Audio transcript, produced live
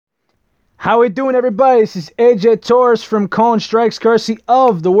How we doing, everybody? This is AJ Torres from Colin Strikes, courtesy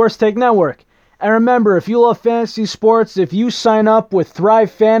of the Worst Take Network. And remember, if you love fantasy sports, if you sign up with Thrive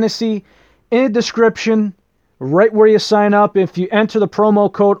Fantasy, in the description, right where you sign up, if you enter the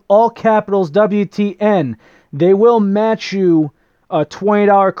promo code, all capitals WTN, they will match you a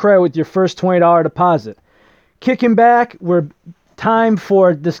 $20 credit with your first $20 deposit. Kicking back, we're time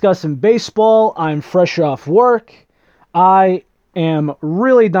for discussing baseball. I'm fresh off work. I am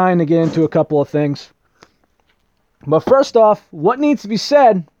really dying to get into a couple of things. But first off, what needs to be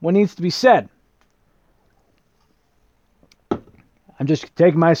said? What needs to be said? I'm just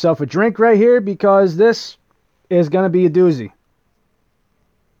taking myself a drink right here because this is going to be a doozy.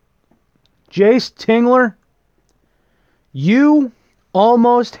 Jace Tingler, you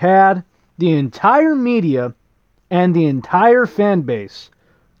almost had the entire media and the entire fan base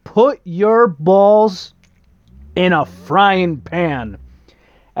put your balls in a frying pan.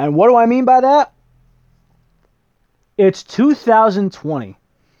 And what do I mean by that? It's 2020.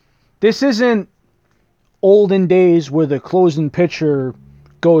 This isn't olden days where the closing pitcher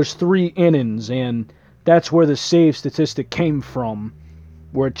goes 3 innings and that's where the save statistic came from,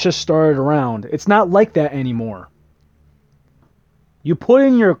 where it just started around. It's not like that anymore. You put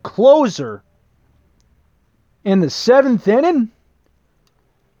in your closer in the 7th inning?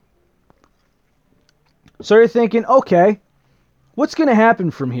 So you're thinking, okay, what's going to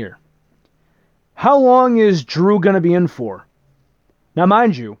happen from here? How long is Drew going to be in for? Now,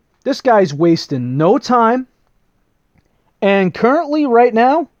 mind you, this guy's wasting no time. And currently, right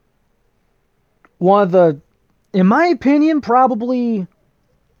now, one of the, in my opinion, probably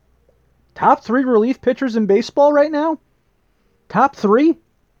top 3 relief pitchers in baseball right now. Top 3.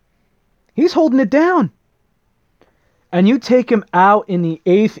 He's holding it down. And you take him out in the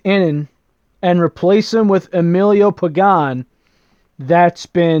 8th inning and replace him with Emilio Pagan, that's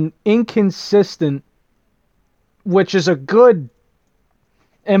been inconsistent, which is a good,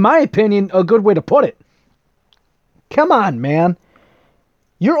 in my opinion, a good way to put it. Come on, man.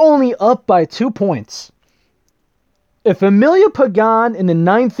 You're only up by 2 points. If Emilio Pagan in the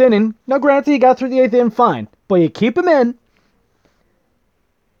 9th inning, now granted he got through the 8th inning fine, but you keep him in,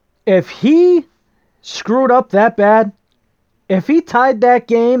 if he screwed up that bad, if he tied that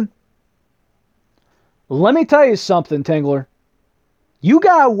game, let me tell you something, Tingler. You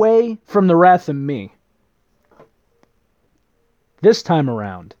got away from the wrath of me this time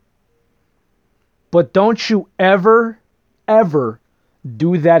around. But don't you ever, ever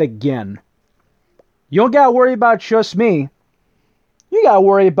do that again. You don't got to worry about just me. You got to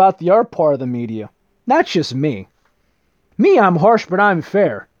worry about the other part of the media. Not just me. Me, I'm harsh, but I'm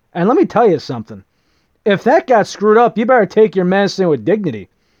fair. And let me tell you something. If that got screwed up, you better take your medicine with dignity.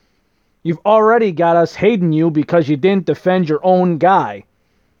 You've already got us hating you because you didn't defend your own guy.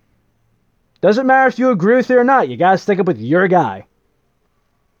 Doesn't matter if you agree with it or not. You got to stick up with your guy.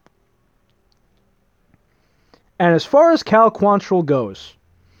 And as far as Cal Quantrill goes,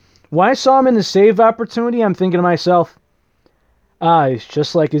 when I saw him in the save opportunity, I'm thinking to myself, he's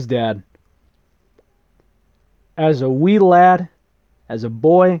just like his dad. As a wee lad, as a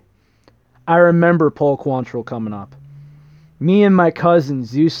boy, I remember Paul Quantrill coming up. Me and my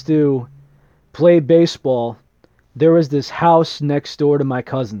cousins used to play baseball. There was this house next door to my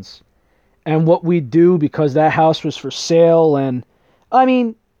cousins. And what we'd do, because that house was for sale, and, I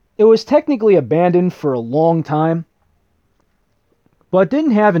mean, it was technically abandoned for a long time, but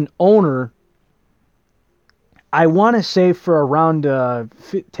didn't have an owner, I want to say for around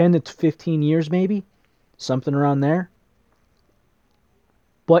 10 to 15 years maybe, something around there.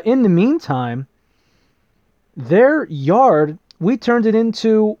 But in the meantime, their yard, we turned it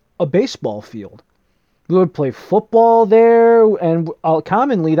into a baseball field. We would play football there, and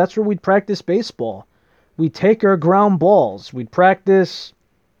commonly that's where we'd practice baseball. We'd take our ground balls. We'd practice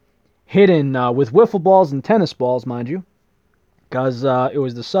hitting with wiffle balls and tennis balls, mind you, because it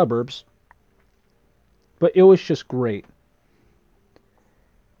was the suburbs. But it was just great.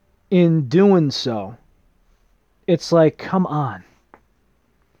 In doing so, it's like, come on.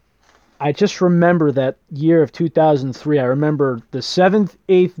 I just remember that year of 2003. I remember the 7th,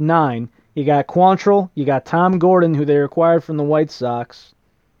 8th, 9. You got Quantrill. You got Tom Gordon, who they acquired from the White Sox.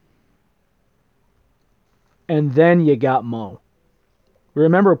 And then you got Mo. We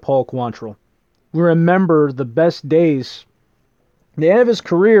remember Paul Quantrill. We remember the best days. The end of his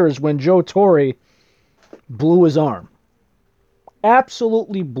career is when Joe Torre blew his arm.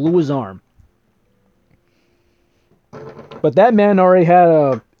 Absolutely blew his arm. But that man already had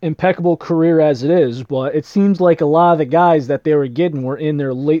a impeccable career as it is, but it seems like a lot of the guys that they were getting were in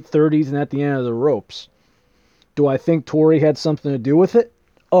their late 30s and at the end of the ropes. Do I think Torre had something to do with it?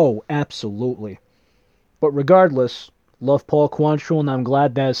 Oh, absolutely. But regardless, love Paul Quantrill, and I'm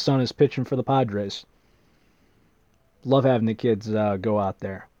glad that his son is pitching for the Padres. Love having the kids go out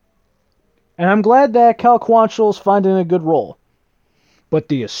there. And I'm glad that Cal Quantrill is finding a good role. But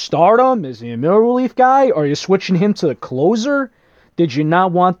do you start him? Is he a middle relief guy? Are you switching him to the closer? Did you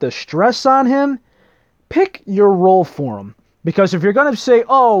not want the stress on him? Pick your role for him. Because if you're going to say,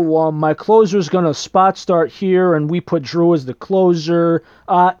 my closer's going to spot start here and we put Drew as the closer,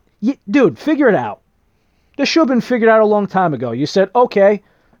 dude, figure it out. This should have been figured out a long time ago. You said, okay,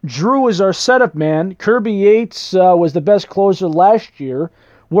 Drew is our setup man. Kirby Yates was the best closer last year.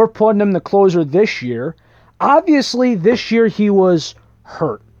 We're putting him the closer this year. Obviously, this year he was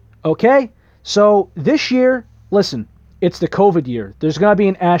hurt. Okay? So this year, listen, it's the COVID year. There's going to be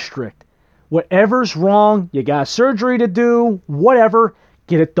an asterisk. Whatever's wrong, you got surgery to do, whatever,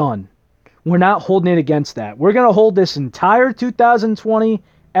 get it done. We're not holding it against that. We're going to hold this entire 2020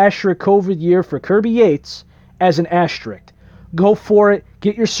 asterisk COVID year for Kirby Yates as an asterisk. Go for it.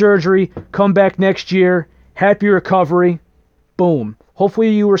 Get your surgery. Come back next year. Happy recovery. Boom. Hopefully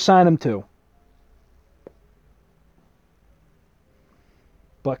you resign him too.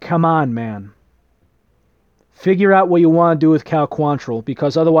 But come on, man. Figure out what you want to do with Cal Quantrill,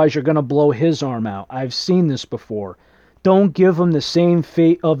 because otherwise you're going to blow his arm out. I've seen this before. Don't give him the same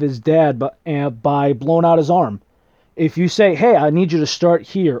fate of his dad by blowing out his arm. If you say, hey, I need you to start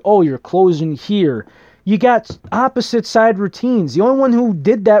here. Oh, you're closing here. You got opposite side routines. The only one who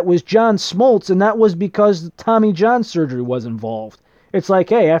did that was John Smoltz, and that was because the Tommy John surgery was involved. It's like,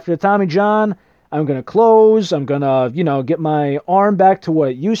 hey, after the Tommy John, I'm going to close. I'm going to, get my arm back to what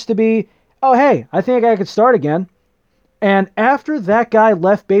it used to be. Oh, hey, I think I could start again. And after that guy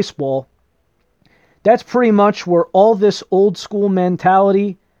left baseball, that's pretty much where all this old school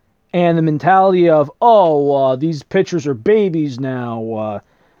mentality and the mentality of, these pitchers are babies now,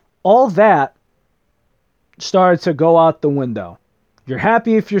 all that started to go out the window. You're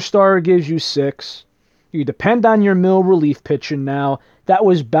happy if your starter gives you 6. You depend on your middle relief pitching now. That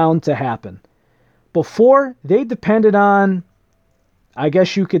was bound to happen. Before, they depended on, I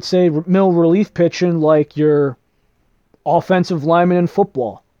guess you could say, middle relief pitching like your offensive lineman in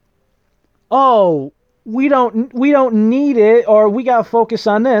football. Oh, we don't need it, or we got to focus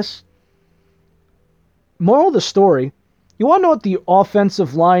on this. Moral of the story, you want to know what the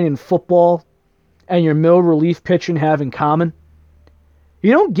offensive line in football and your middle relief pitching have in common?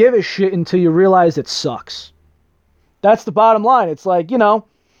 You don't give a shit until you realize it sucks. That's the bottom line. It's like,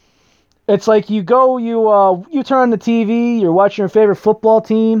 it's like you turn on the TV, you're watching your favorite football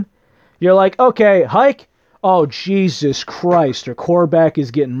team, you're like, okay, hike. Oh, Jesus Christ, our quarterback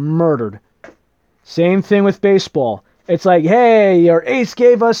is getting murdered. Same thing with baseball. It's like, hey, our ace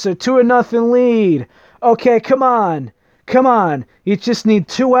gave us a 2-0 lead. Okay, come on. You just need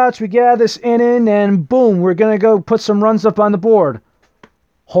 2 outs. We get out of this inning, and boom, we're going to go put some runs up on the board.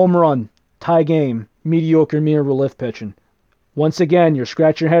 Home run, tie game, mediocre middle relief pitching. Once again, you're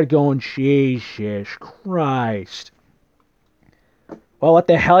scratching your head going, Jesus Christ. Well, what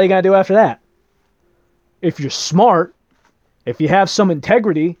the hell are you going to do after that? If you're smart, if you have some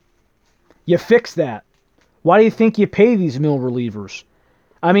integrity, you fix that. Why do you think you pay these middle relievers?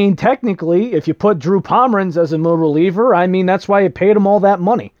 I mean, technically, if you put Drew Pomeranz as a middle reliever, that's why you paid him all that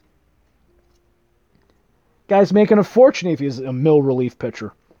money. Guy's making a fortune if he's a middle relief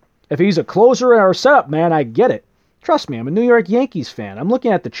pitcher. If he's a closer or a setup man, I get it. Trust me, I'm a New York Yankees fan. I'm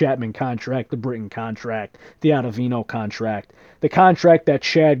looking at the Chapman contract, the Britton contract, the Ottavino contract, the contract that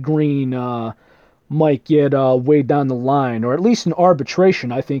Chad Green might get way down the line, or at least in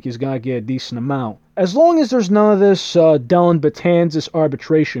arbitration, I think he's going to get a decent amount. As long as there's none of this Dellin Betances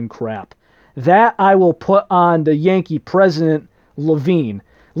arbitration crap. That I will put on the Yankee president, Levine.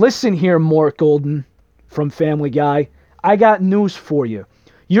 Listen here, Mort Golden from Family Guy. I got news for you.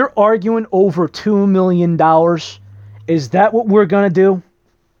 You're arguing over $2 million. Is that what we're going to do?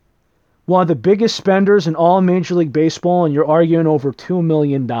 One of the biggest spenders in all Major League Baseball, and you're arguing over $2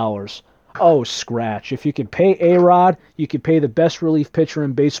 million. Oh, scratch. If you could pay A-Rod, you could pay the best relief pitcher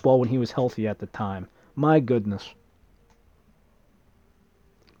in baseball when he was healthy at the time. My goodness.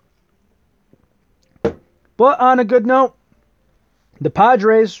 But on a good note, the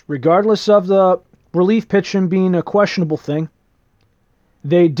Padres, regardless of the relief pitching being a questionable thing,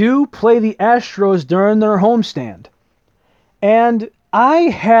 they do play the Astros during their homestand. And I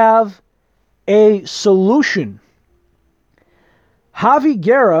have a solution. Javi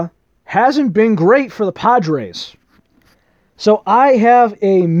Guerra hasn't been great for the Padres. So I have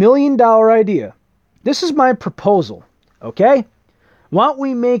a $1 million idea. This is my proposal, okay? Why don't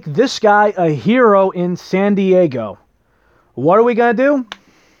we make this guy a hero in San Diego? What are we going to do?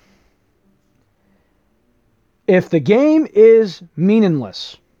 If the game is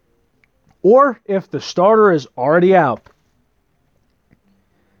meaningless, or if the starter is already out,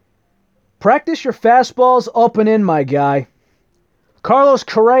 practice your fastballs up and in, my guy. Carlos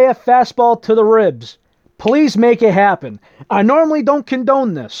Correa, fastball to the ribs. Please make it happen. I normally don't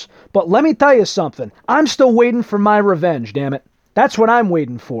condone this, but let me tell you something. I'm still waiting for my revenge, damn it. That's what I'm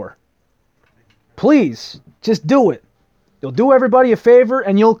waiting for. Please, just do it. You'll do everybody a favor,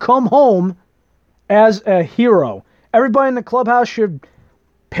 and you'll come home as a hero. Everybody in the clubhouse should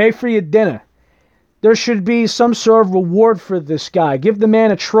pay for your dinner. There should be some sort of reward for this guy. Give the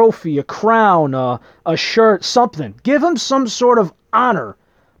man a trophy, a crown, a shirt, something. Give him some sort of honor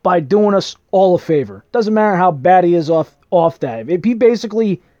by doing us all a favor. Doesn't matter how bad he is off that. If he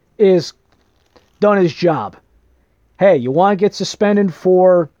basically is done his job. Hey, you want to get suspended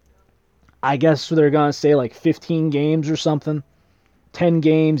for, I guess they're going to say like 15 games or something. 10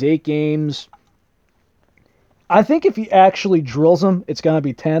 games, 8 games. I think if he actually drills him, it's going to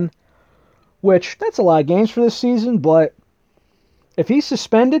be 10. Which, that's a lot of games for this season, but if he's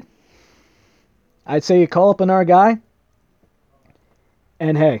suspended, I'd say you call up another guy.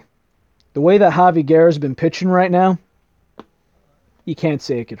 And hey, the way that Javi Guerra's been pitching right now, you can't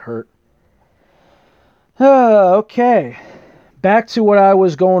say it could hurt. Okay. Back to what I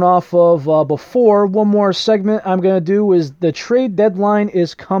was going off of before. One more segment I'm going to do is the trade deadline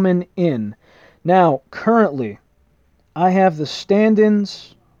is coming in. Now, currently, I have the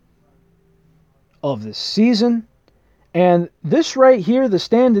stand-ins of the season, and this right here, the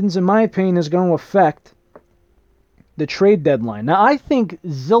stand-ins, in my opinion, is going to affect the trade deadline. Now, I think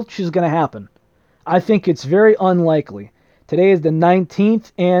zilch is going to happen. I think it's very unlikely. Today is the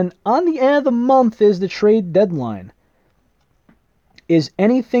 19th, and on the end of the month is the trade deadline. Is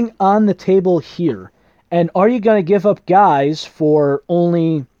anything on the table here? And are you going to give up guys for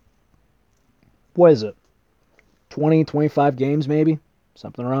only, what is it, 20, 25 games maybe?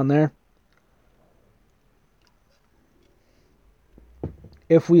 Something around there.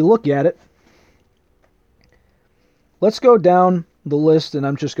 If we look at it, let's go down the list and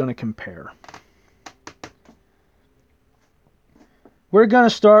I'm just going to compare. We're going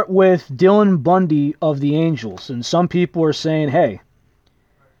to start with Dylan Bundy of the Angels. And some people are saying, hey,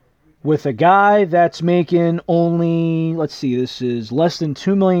 with a guy that's making only, let's see, this is less than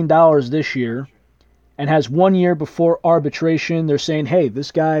 $2 million this year and has 1 year before arbitration, they're saying, hey,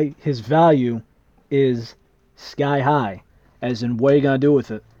 this guy, his value is sky high. As in, what are you going to do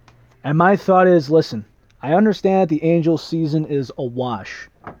with it? And my thought is, listen, I understand the Angels season is a wash.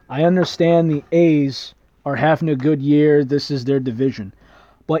 I understand the A's are having a good year. This is their division.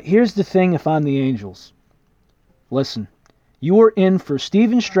 But here's the thing if I'm the Angels. Listen, you are in for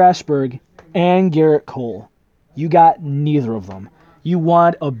Steven Strasburg and Garrett Cole. You got neither of them. You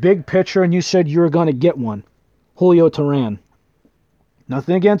want a big pitcher, and you said you were going to get one. Julio Teheran.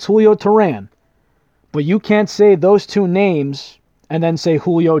 Nothing against Julio Teheran. But you can't say those two names and then say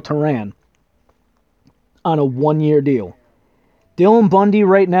Julio Teheran on a 1-year deal. Dylan Bundy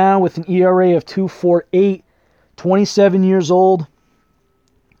right now with an ERA of 2.48, 27 years old.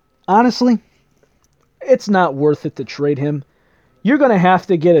 Honestly, it's not worth it to trade him. You're going to have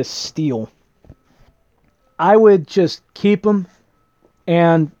to get a steal. I would just keep him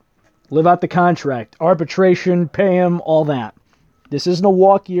and live out the contract. Arbitration, pay him, all that. This isn't a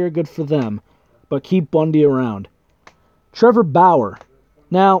walk year, good for them. But keep Bundy around. Trevor Bauer.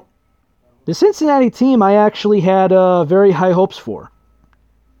 Now, the Cincinnati team I actually had very high hopes for.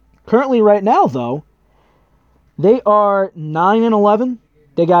 Currently, right now, though, they are 9-11.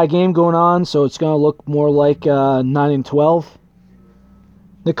 They got a game going on, so it's going to look more like 9-12.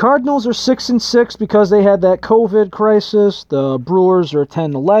 The Cardinals are 6-6 because they had that COVID crisis. The Brewers are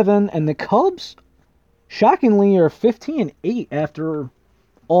 10-11, and the Cubs, shockingly, are 15-8 after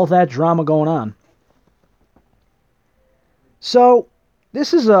all that drama going on. So,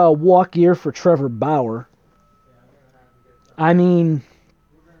 this is a walk year for Trevor Bauer. I mean,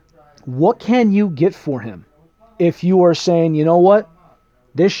 what can you get for him? If you are saying, you know what?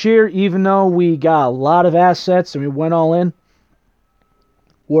 This year, even though we got a lot of assets and we went all in,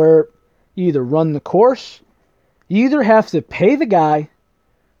 we're either run the course, you either have to pay the guy,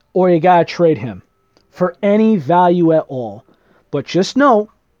 or you got to trade him for any value at all. But just know,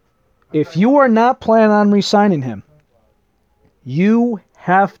 if you are not planning on re-signing him, you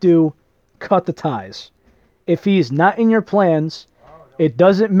have to cut the ties. If he's not in your plans, it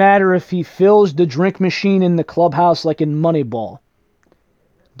doesn't matter if he fills the drink machine in the clubhouse like in Moneyball.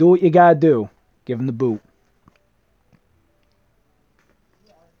 Do what you gotta do. Give him the boot.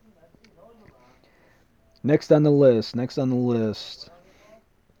 Next on the list.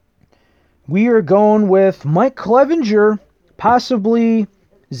 We are going with Mike Clevenger, possibly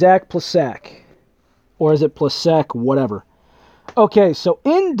Zach Plesac. Or is it Plesac? Whatever. Okay, so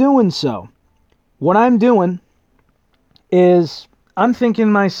in doing so, what I'm doing is I'm thinking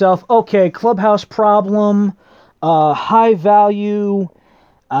to myself, okay, clubhouse problem, high value,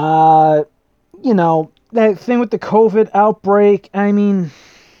 that thing with the COVID outbreak. I mean,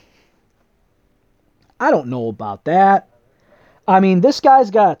 I don't know about that. I mean, this guy's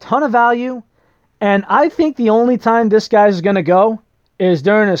got a ton of value, and I think the only time this guy's going to go is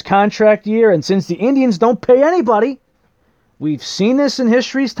during his contract year, and since the Indians don't pay anybody, we've seen this in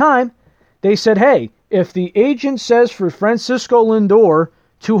history's time, they said, hey, if the agent says for Francisco Lindor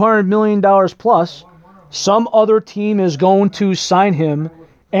 $200 million plus, some other team is going to sign him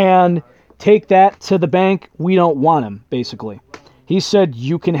and take that to the bank. We don't want him, basically. He said,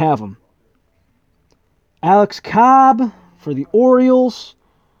 you can have him. Alex Cobb for the Orioles.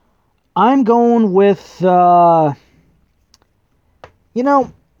 I'm going with, the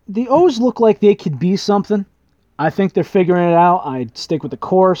O's look like they could be something. I think they're figuring it out. I'd stick with the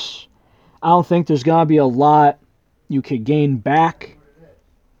course. I don't think there's going to be a lot you could gain back.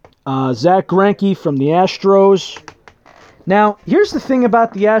 Zach Greinke from the Astros. Now, here's the thing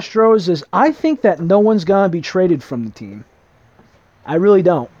about the Astros is I think that no one's going to be traded from the team. I really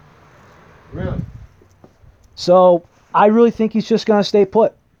don't. Really? So, I really think he's just going to stay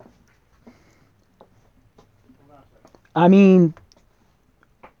put. I mean,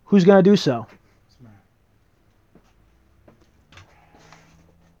 who's going to do so?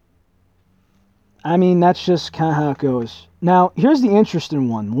 I mean, that's just kind of how it goes. Now, here's the interesting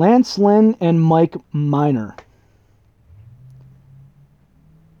one. Lance Lynn and Mike Minor.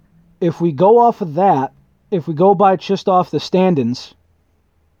 If we go off of that, if we go by just off the standings,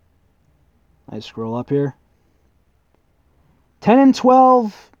 I scroll up here. 10 and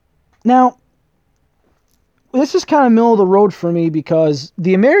 12. Now, this is kind of middle of the road for me because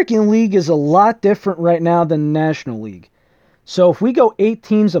the American League is a lot different right now than the National League. So if we go 8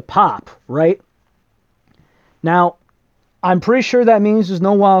 teams a pop, right? Now, I'm pretty sure that means there's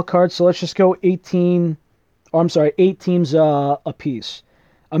no wild card, so let's just go 8 teams a piece.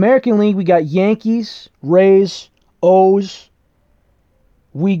 American League, we got Yankees, Rays, O's.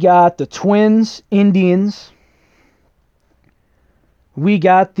 We got the Twins, Indians. We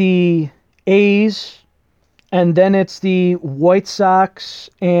got the A's, and then it's the White Sox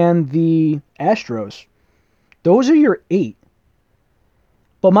and the Astros. Those are your 8.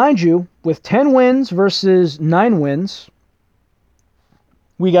 But mind you, with 10 wins versus 9 wins,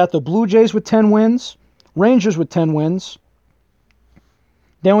 we got the Blue Jays with 10 wins, Rangers with 10 wins.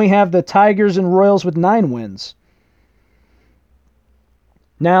 Then we have the Tigers and Royals with 9 wins.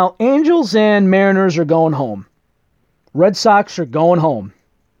 Now, Angels and Mariners are going home. Red Sox are going home.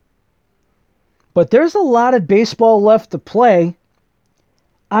 But there's a lot of baseball left to play.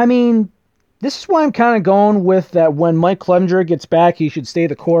 I mean, this is why I'm kind of going with that when Mike Clevenger gets back, he should stay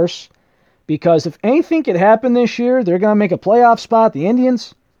the course. Because if anything could happen this year, they're going to make a playoff spot, the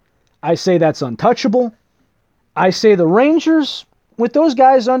Indians. I say that's untouchable. I say the Rangers, with those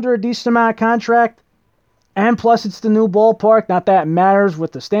guys under a decent amount of contract, and plus it's the new ballpark, not that it matters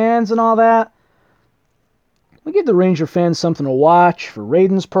with the stands and all that. We give the Ranger fans something to watch for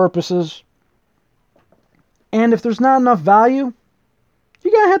ratings purposes. And if there's not enough value,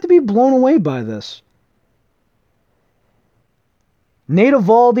 you're going to have to be blown away by this. Nate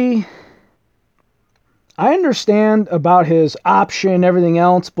Eovaldi, I understand about his option and everything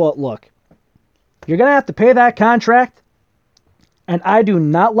else, but look, you're going to have to pay that contract, and I do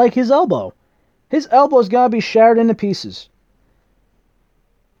not like his elbow. His elbow's going to be shattered into pieces.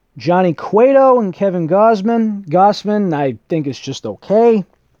 Johnny Cueto and Kevin Gausman. Gausman, I think, is just okay.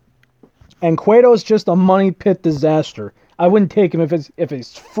 And Cueto's just a money pit disaster. I wouldn't take him if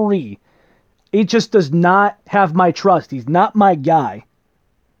it's free. He just does not have my trust. He's not my guy.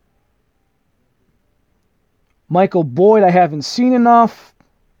 Michael Boyd, I haven't seen enough.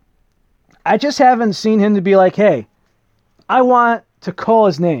 I just haven't seen him to be like, hey, I want to call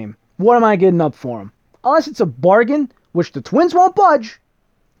his name. What am I getting up for him? Unless it's a bargain, which the Twins won't budge.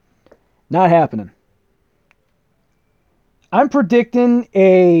 Not happening. I'm predicting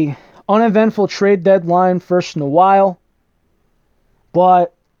a uneventful trade deadline first in a while.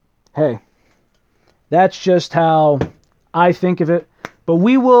 But, hey, that's just how I think of it. But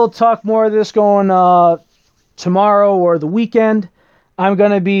we will talk more of this going tomorrow or the weekend. I'm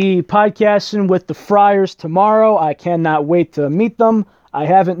going to be podcasting with the Friars tomorrow. I cannot wait to meet them. I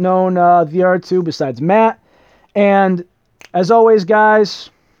haven't known the other two besides Matt. And as always, guys,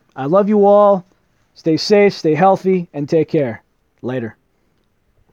 I love you all. Stay safe, stay healthy, and take care. Later.